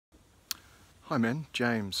Hi men,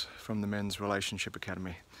 James from the Men's Relationship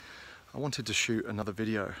Academy. I wanted to shoot another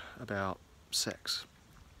video about sex,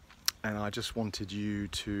 and I just wanted you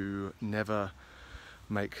to never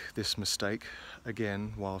make this mistake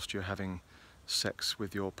again whilst you're having sex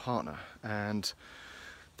with your partner. And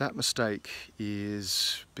that mistake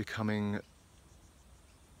is becoming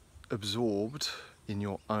absorbed in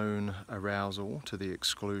your own arousal to the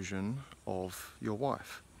exclusion of your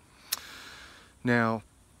wife. Now,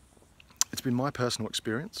 it's been my personal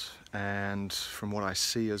experience, and from what I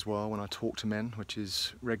see as well when I talk to men, which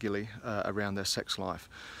is regularly around their sex life,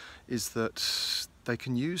 is that they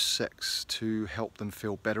can use sex to help them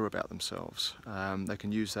feel better about themselves. They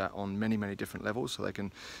can use that on many different levels, so they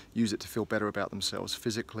can use it to feel better about themselves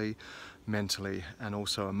physically, mentally, and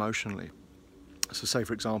also emotionally. So say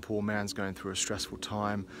for example, a man's going through a stressful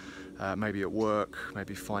time, maybe at work,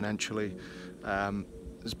 maybe financially.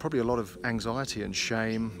 There's probably a lot of anxiety and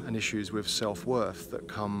shame and issues with self-worth that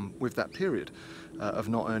come with that period of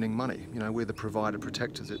not earning money. You know, we're the provider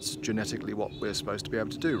protectors. It's genetically what we're supposed to be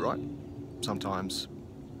able to do, right? Sometimes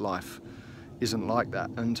life isn't like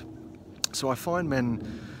that. And so I find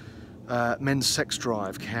men's sex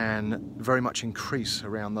drive can very much increase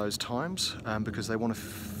around those times because they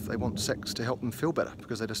want sex to help them feel better,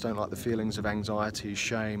 because they just don't like the feelings of anxiety,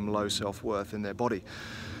 shame, low self-worth in their body.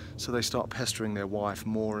 So they start pestering their wife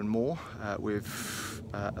more and more with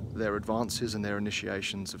their advances and their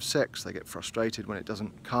initiations of sex. They get frustrated when it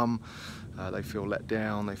doesn't come, they feel let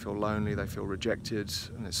down, they feel lonely, they feel rejected,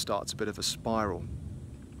 and it starts a bit of a spiral.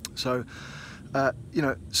 So, you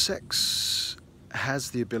know, sex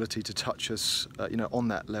has the ability to touch us, you know, on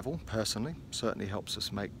that level personally. Certainly helps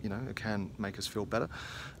us make, you know, it can make us feel better.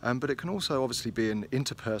 But it can also obviously be an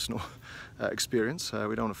interpersonal experience. We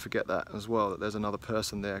don't want to forget that as well, that there's another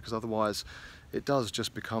person there, because otherwise it does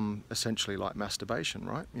just become essentially like masturbation,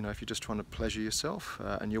 right? You know, if you're just trying to pleasure yourself,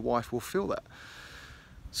 and your wife will feel that.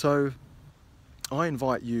 So I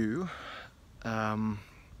invite you,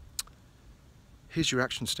 here's your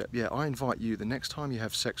action step. Yeah, I invite you, the next time you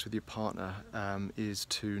have sex with your partner, is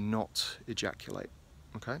to not ejaculate,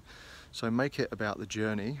 okay? So make it about the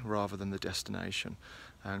journey rather than the destination.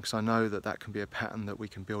 Because I know that that can be a pattern that we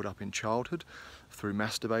can build up in childhood through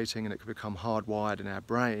masturbating, and it can become hardwired in our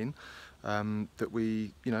brain that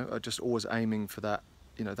we, you know, are just always aiming for that,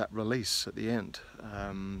 you know, that release at the end,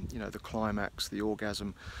 you know, the climax, the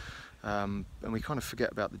orgasm, and we kind of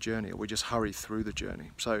forget about the journey, or we just hurry through the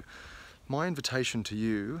journey. So my invitation to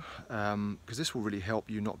you, because this will really help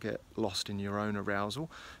you not get lost in your own arousal,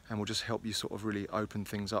 and will just help you sort of really open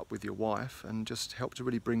things up with your wife, and just help to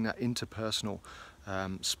really bring that interpersonal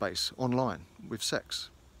space online with sex,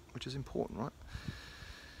 which is important, right?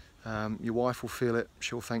 Your wife will feel it,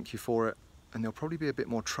 she'll thank you for it, and there'll probably be a bit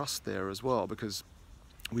more trust there as well, because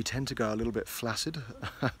we tend to go a little bit flaccid,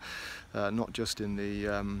 not just in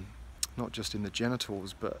the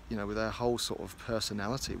genitals, but, you know, with our whole sort of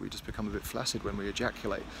personality. We just become a bit flaccid when we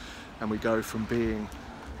ejaculate, and we go from being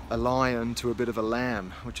a lion to a bit of a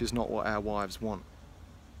lamb, which is not what our wives want.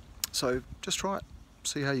 So just try it,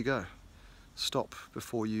 see how you go. Stop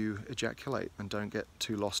before you ejaculate, and don't get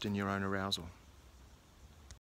too lost in your own arousal.